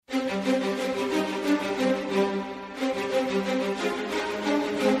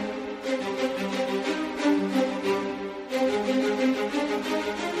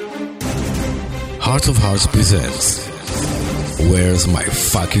Heart of Hearts presents Where's My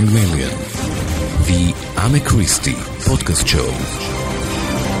Fucking Million? The Ame Christie podcast show.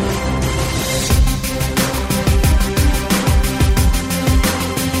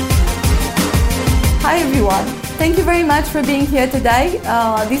 Hi everyone, thank you very much for being here today.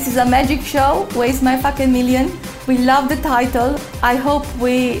 This is a magic show, Where's My Fucking Million? We love the title. I hope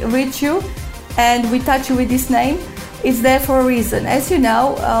we reach you and we touch you with this name. It's there for a reason. As you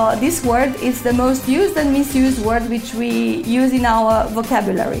know, this word is the most used and misused word which we use in our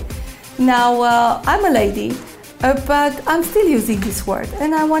vocabulary. Now, I'm a lady, but I'm still using this word,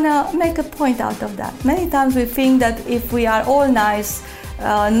 and I want to make a point out of that. Many times we think that if we are all nice,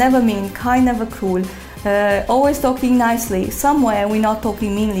 never mean, kind, never cruel, always talking nicely, somewhere we're not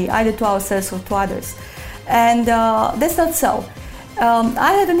talking meanly, either to ourselves or to others. And that's not so.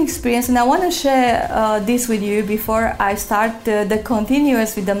 I had an experience, and I want to share this with you before I start the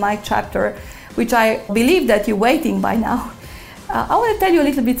continuous with the Mike chapter, which I believe that you're waiting by now. I want to tell you a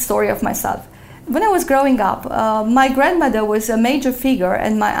little bit story of myself. When I was growing up, my grandmother was a major figure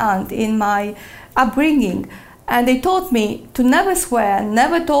and my aunt in my upbringing, and they taught me to never swear,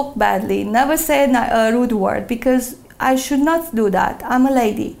 never talk badly, never say a rude word, because I should not do that. I'm a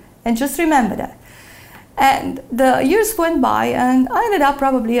lady, and just remember that. And the years went by, and I ended up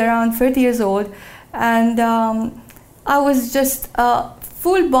probably around 30 years old, and I was just a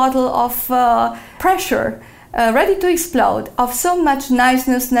full bottle of pressure, ready to explode, of so much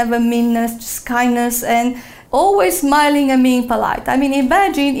niceness, never meanness, just kindness, and always smiling and being polite. I mean,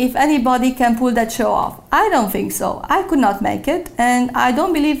 imagine if anybody can pull that show off. I don't think so. I could not make it, and I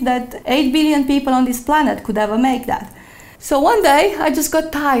don't believe that 8 billion people on this planet could ever make that. So one day, I just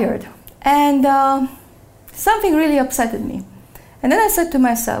got tired, and something really upset me. And then I said to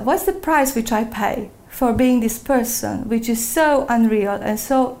myself, what's the price which I pay for being this person which is so unreal and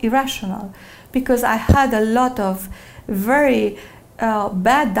so irrational? Because I had a lot of very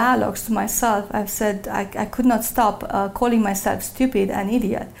bad dialogues to myself. I've said I could not stop calling myself stupid and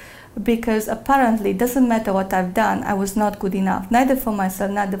idiot, because apparently it doesn't matter what I've done, I was not good enough, neither for myself,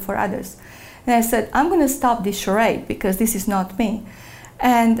 neither for others. And I said, I'm going to stop this charade, because this is not me.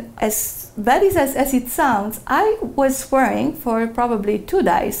 And as bad as it sounds, I was swearing for probably 2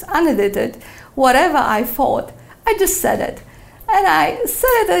 days, unedited, whatever I thought. I just said it. And I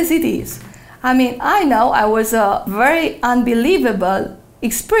said it as it is. I mean, I know I was a very unbelievable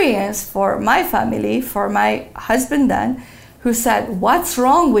experience for my family, for my husband then, who said, what's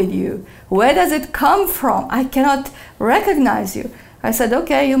wrong with you? Where does it come from? I cannot recognize you. I said,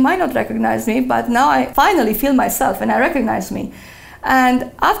 okay, you might not recognize me, but now I finally feel myself and I recognize me.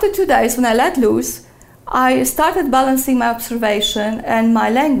 And after 2 days, when I let loose, I started balancing my observation and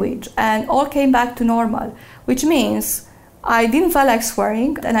my language, and all came back to normal, which means I didn't feel like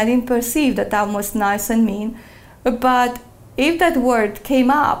swearing, and I didn't perceive that I was nice and mean. But if that word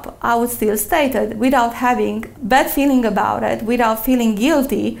came up, I would still state it without having bad feeling about it, without feeling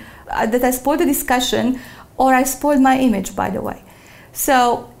guilty that I spoiled the discussion, or I spoiled my image, by the way.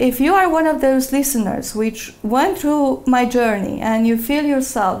 So if you are one of those listeners which went through my journey and you feel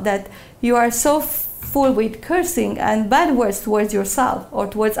yourself that you are so full with cursing and bad words towards yourself or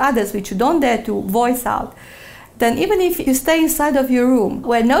towards others which you don't dare to voice out, then even if you stay inside of your room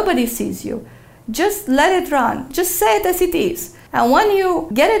where nobody sees you, just let it run. Just say it as it is. And when you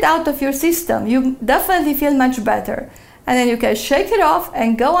get it out of your system, you definitely feel much better. And then you can shake it off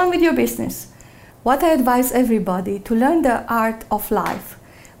and go on with your business. What I advise everybody to learn the art of life,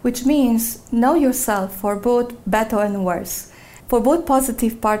 which means know yourself for both better and worse, for both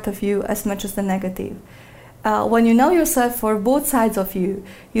positive part of you as much as the negative. When you know yourself for both sides of you,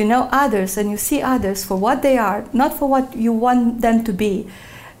 you know others and you see others for what they are, not for what you want them to be.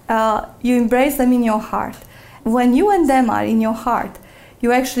 You embrace them in your heart. When you and them are in your heart,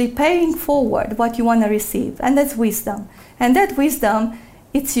 you're actually paying forward what you want to receive, and that's wisdom. And that wisdom,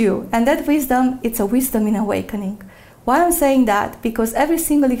 it's you, and that wisdom, it's a wisdom in awakening. Why I'm saying that? Because every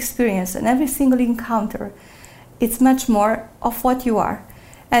single experience and every single encounter, it's much more of what you are.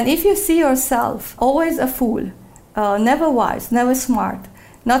 And if you see yourself always a fool, never wise, never smart,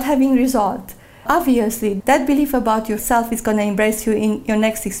 not having result, obviously that belief about yourself is going to embrace you in your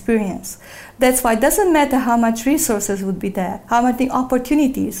next experience. That's why it doesn't matter how much resources would be there, how many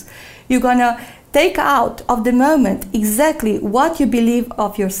opportunities, you're going to take out of the moment exactly what you believe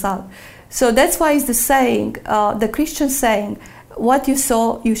of yourself. So that's why it's the saying, the Christian saying, what you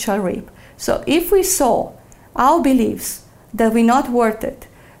sow, you shall reap. So if we sow our beliefs that we're not worth it,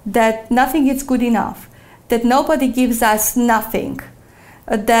 that nothing is good enough, that nobody gives us nothing,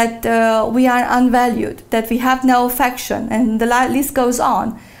 that we are unvalued, that we have no affection, and the list goes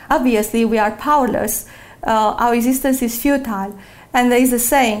on, obviously we are powerless. Our existence is futile. And there is a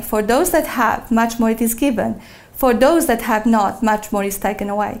saying, for those that have, much more it is given. For those that have not, much more is taken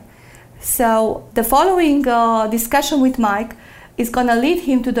away. So the following discussion with Mike is going to lead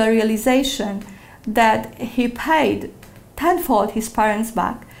him to the realization that he paid tenfold his parents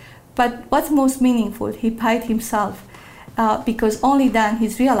back. But what's most meaningful, he paid himself, because only then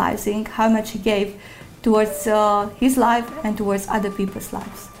he's realizing how much he gave towards his life and towards other people's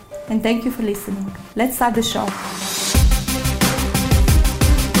lives. And thank you for listening. Let's start the show.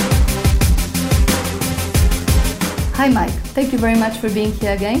 Hi Mike, thank you very much for being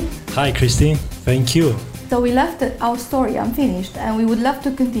here again. Hi Christine, thank you. So we left our story unfinished and we would love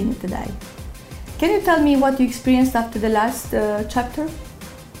to continue today. Can you tell me what you experienced after the last chapter?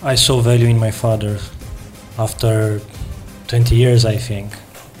 I saw value in my father after 20 years, I think.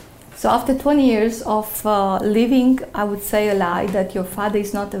 So after 20 years of living, I would say a lie that your father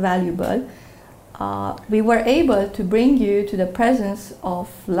is not valuable, we were able to bring you to the presence of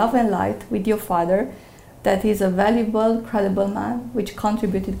love and light with your father, that is a valuable, credible man, which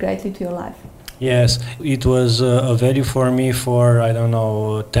contributed greatly to your life. Yes, it was a value for me for,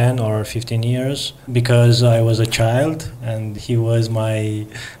 10 or 15 years, because I was a child and he was my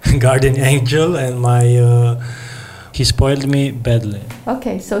guardian angel and he spoiled me badly.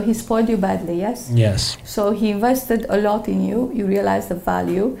 Okay, so he spoiled you badly, yes? Yes. So he invested a lot in you, you realized the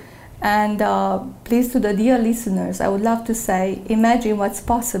value. And please, to the dear listeners, I would love to say, imagine what's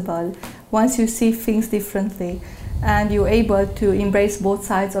possible once you see things differently and you're able to embrace both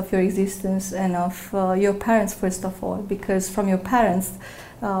sides of your existence and of your parents, first of all, because from your parents,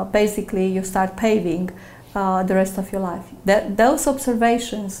 basically you start paving the rest of your life. Those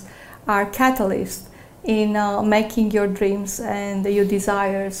observations are catalysts in making your dreams and your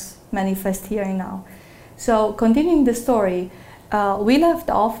desires manifest here and now. So continuing the story, we left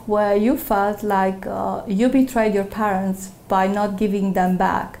off where you felt like you betrayed your parents by not giving them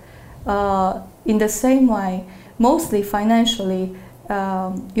back. In the same way, mostly financially,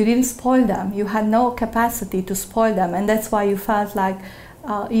 you didn't spoil them. You had no capacity to spoil them, and that's why you felt like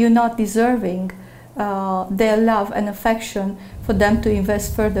you're not deserving their love and affection for them to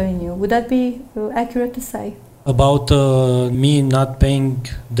invest further in you. Would that be accurate to say? About me not paying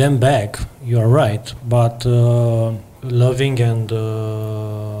them back, you're right, but loving and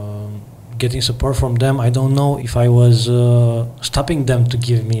getting support from them, I don't know if I was stopping them to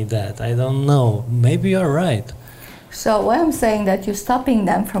give me that. I don't know. Maybe you're right. So when I'm saying that you're stopping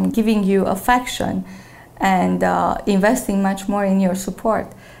them from giving you affection and investing much more in your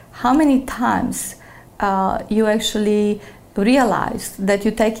support, how many times you actually realized that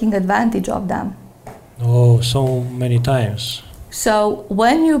you're taking advantage of them? Oh, so many times. So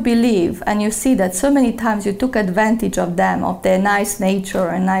when you believe and you see that so many times you took advantage of them, of their nice nature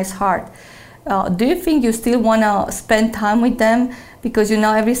and nice heart, do you think you still want to spend time with them? Because you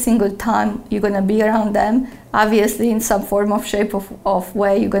know every single time you're going to be around them, obviously in some form of shape of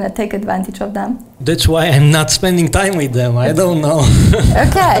way you're going to take advantage of them. That's why I'm not spending time with them. I don't know.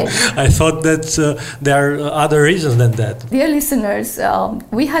 Okay. I thought that there are other reasons than that. Dear listeners,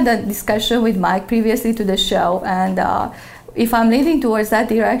 we had a discussion with Mike previously to the show, and if I'm leading towards that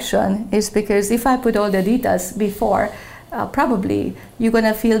direction, it's because if I put all the details before, probably you're going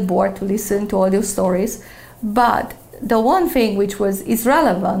to feel bored to listen to all those stories. But the one thing which is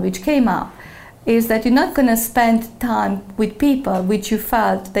relevant, which came up, is that you're not going to spend time with people which you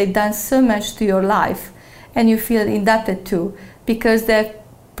felt they've done so much to your life and you feel indebted to, because their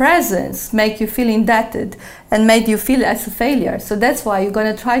presence make you feel indebted and made you feel as a failure. So that's why you're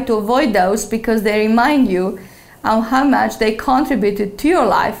going to try to avoid those, because they remind you on how much they contributed to your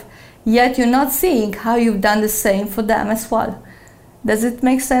life, yet you're not seeing how you've done the same for them as well. Does it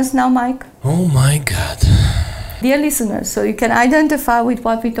make sense now, Mike? Oh my God. Dear listeners, so you can identify with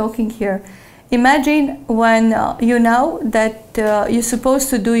what we're talking here. Imagine when you know that you're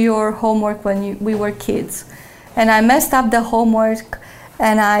supposed to do your homework when we were kids. And I messed up the homework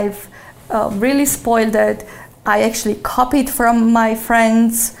and I've really spoiled it. I actually copied from my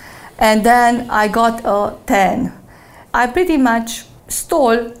friends and then I got a 10. I pretty much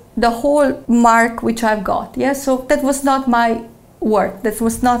stole the whole mark which I've got. Yeah? So that was not my work. That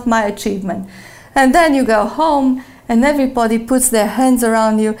was not my achievement. And then you go home and everybody puts their hands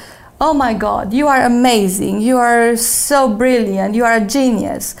around you. Oh my God, you are amazing. You are so brilliant. You are a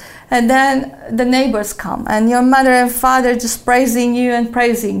genius. And then the neighbors come and your mother and father just praising you and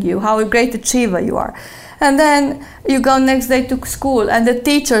praising you, how a great achiever you are. And then you go next day to school and the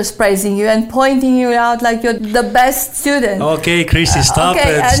teacher's praising you and pointing you out like you're the best student. Okay, Christy, stop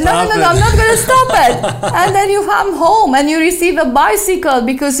okay. it. No, I'm not going to stop it. And then you come home and you receive a bicycle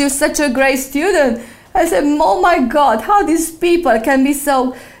because you're such a great student. I said, oh my God, how these people can be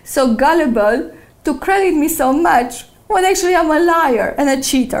so gullible to credit me so much when actually I'm a liar and a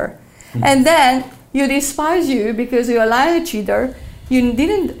cheater. And then you despise you because you're a liar and a cheater. You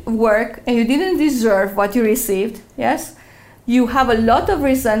didn't work and you didn't deserve what you received, yes? You have a lot of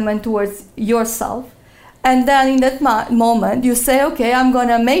resentment towards yourself. And then in that moment, you say, okay, I'm going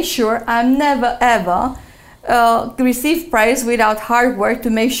to make sure I'm never ever receive praise without hard work to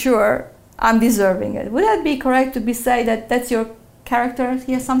make sure I'm deserving it. Would that be correct to say that that's your character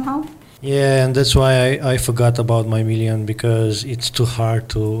here somehow? Yeah, and that's why I forgot about my million, because it's too hard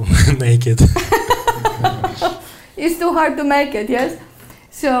to make it. It's too hard to make it, yes?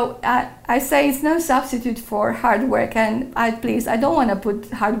 So I say it's no substitute for hard work, and I don't want to put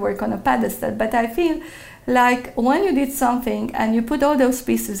hard work on a pedestal, but I feel like when you did something and you put all those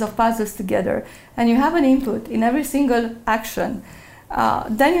pieces of puzzles together and you have an input in every single action,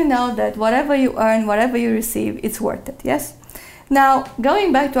 then you know that whatever you earn, whatever you receive, it's worth it, yes? Now,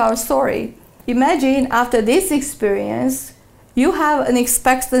 going back to our story, imagine after this experience, you have an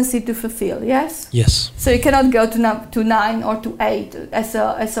expectancy to fulfill, yes? Yes. So you cannot go to 9 or to 8 as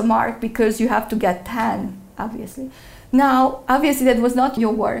a mark because you have to get 10, obviously. Now, obviously that was not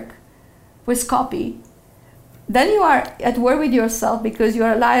your work, it was copy. Then you are at war with yourself because you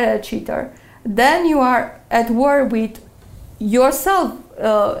are a liar and a cheater. Then you are at war with yourself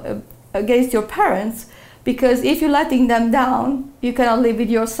against your parents, because if you're letting them down, you cannot live with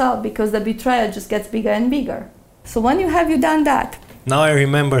yourself because the betrayal just gets bigger and bigger. So when you done that? Now I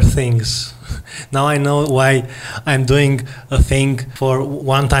remember things. Now I know why I'm doing a thing for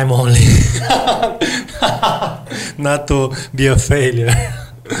one time only. Not to be a failure.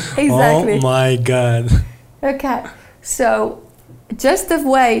 Exactly. Oh my God. Okay, so just the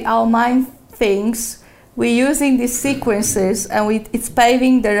way our mind thinks, we're using these sequences and it's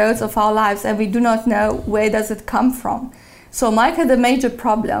paving the roads of our lives, and we do not know where does it come from. So Mike had a major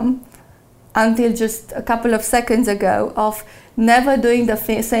problem until just a couple of seconds ago of never doing the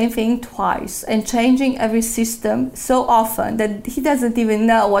same thing twice and changing every system so often that he doesn't even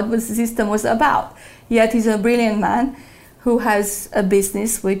know what the system was about. Yet he's a brilliant man who has a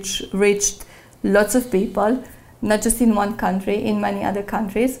business which reached lots of people, not just in one country, in many other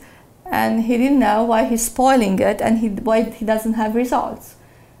countries. And he didn't know why he's spoiling it and why he doesn't have results.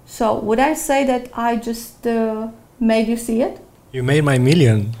 So would I say that I just made you see it? You made my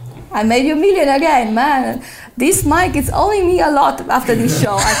million. I made you a million again, man. This Mike, it's owing me a lot after this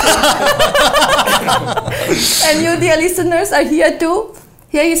show, I think. And you, dear listeners, are here too.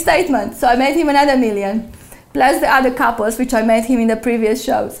 Hear his statement. So I made him another million, plus the other couples, which I made him in the previous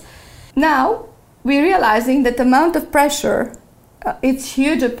shows. Now, we're realizing that the amount of pressure it's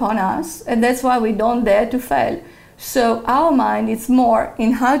huge upon us, and that's why we don't dare to fail. So our mind is more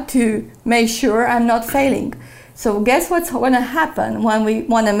in how to make sure I'm not failing. So guess what's going to happen when we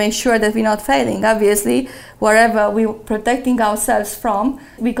want to make sure that we're not failing? Obviously, wherever we're protecting ourselves from,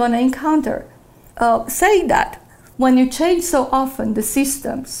 we're going to encounter. Saying that, when you change so often the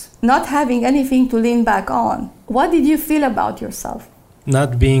systems, not having anything to lean back on, what did you feel about yourself?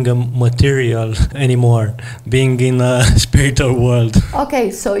 Not being a material anymore, being in a spiritual world. Okay,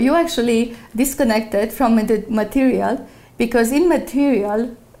 so you actually disconnected from the material, because in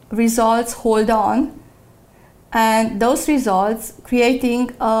material, results hold on, and those results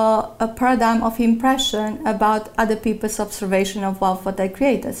creating a paradigm of impression about other people's observation of what they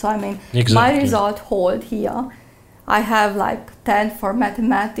created. So I mean, exactly. My result hold here. I have like 10 for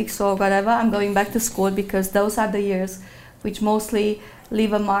mathematics or whatever. I'm going back to school because those are the years which mostly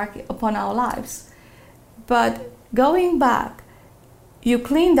leave a mark upon our lives. But going back, you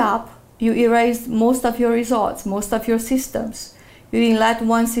cleaned up, you erased most of your results, most of your systems. You didn't let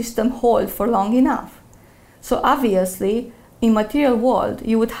one system hold for long enough. So obviously, in material world,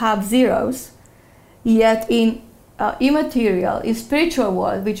 you would have zeros, yet in immaterial, in spiritual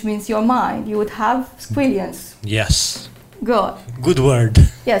world, which means your mind, you would have squillions. Yes. Good. Good word.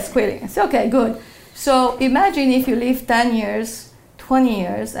 Yes, squillions. Okay, good. So imagine if you live 10 years, 20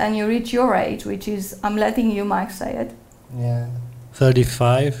 years, and you reach your age, which is, I'm letting you, Mike, say it. Yeah.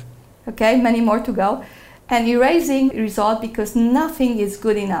 35. Okay, many more to go. And erasing result because nothing is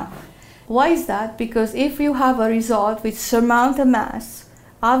good enough. Why is that? Because if you have a result which surmounts a mass,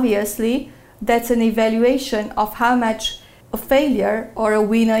 obviously that's an evaluation of how much a failure or a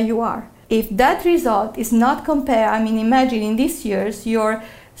winner you are. If that result is not compared, I mean, imagine in these years, your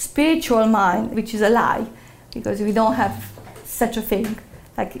spiritual mind, which is a lie, because we don't have such a thing.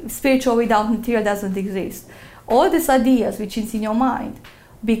 Like spiritual without material doesn't exist. All these ideas which is in your mind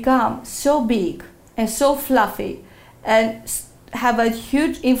become so big and so fluffy and have a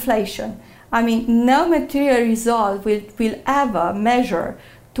huge inflation. I mean, no material result will ever measure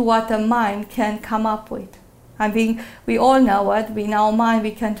to what a mind can come up with. I mean, we all know it. In our mind,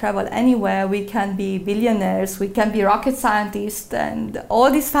 we can travel anywhere. We can be billionaires. We can be rocket scientists. And all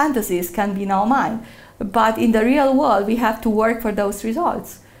these fantasies can be in our mind. But in the real world, we have to work for those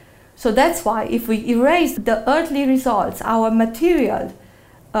results. So that's why if we erase the earthly results, our material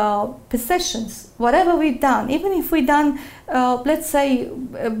possessions, whatever we've done, even if we've done, let's say,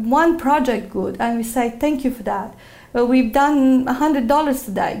 one project good, and we say, thank you for that. We've done $100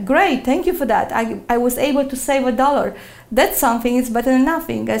 today. Great, thank you for that. I was able to save $1. That's something, it's better than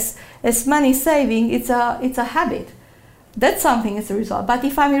nothing. As money saving, it's a habit. That's something, it's a result. But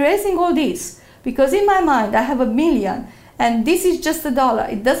if I'm erasing all this, because in my mind I have $1 million, and this is just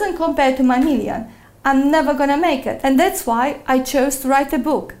 $1, it doesn't compare to my million, I'm never gonna make it. And that's why I chose to write a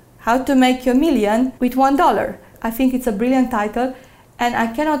book, How to Make Your Million with $1. I think it's a brilliant title, and I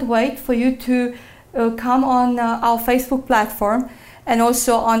cannot wait for you to come on our Facebook platform and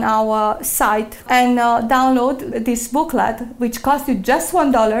also on our site and download this booklet, which costs you just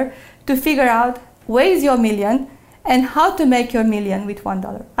 $1, to figure out where is your million and how to make your million with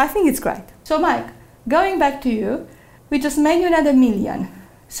 $1. I think it's great. So Mike, going back to you, we just made you another million.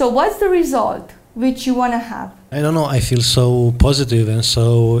 So what's the result which you want to have? I don't know, I feel so positive and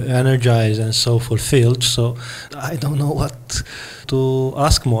so energized and so fulfilled, so I don't know what to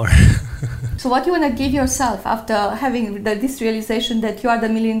ask more. So what do you want to give yourself after having this realization that you are the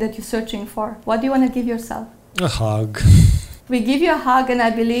million that you're searching for? What do you want to give yourself? A hug. We give you a hug, and I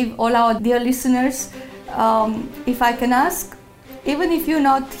believe all our dear listeners, if I can ask, even if you're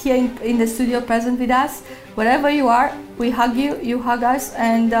not here in the studio present with us, wherever you are, we hug you, you hug us,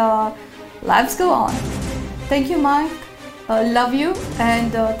 and lives go on. Thank you, Mike. Love you,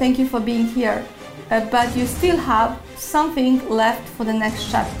 and thank you for being here. But you still have something left for the next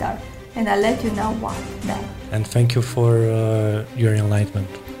chapter, and I'll let you know what then. And thank you for your enlightenment.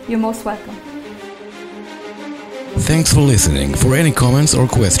 You're most welcome. Thanks for listening. For any comments or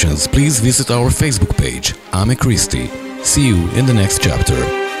questions, please visit our Facebook page, Ame Christi. See you in the next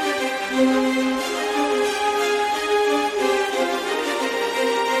chapter.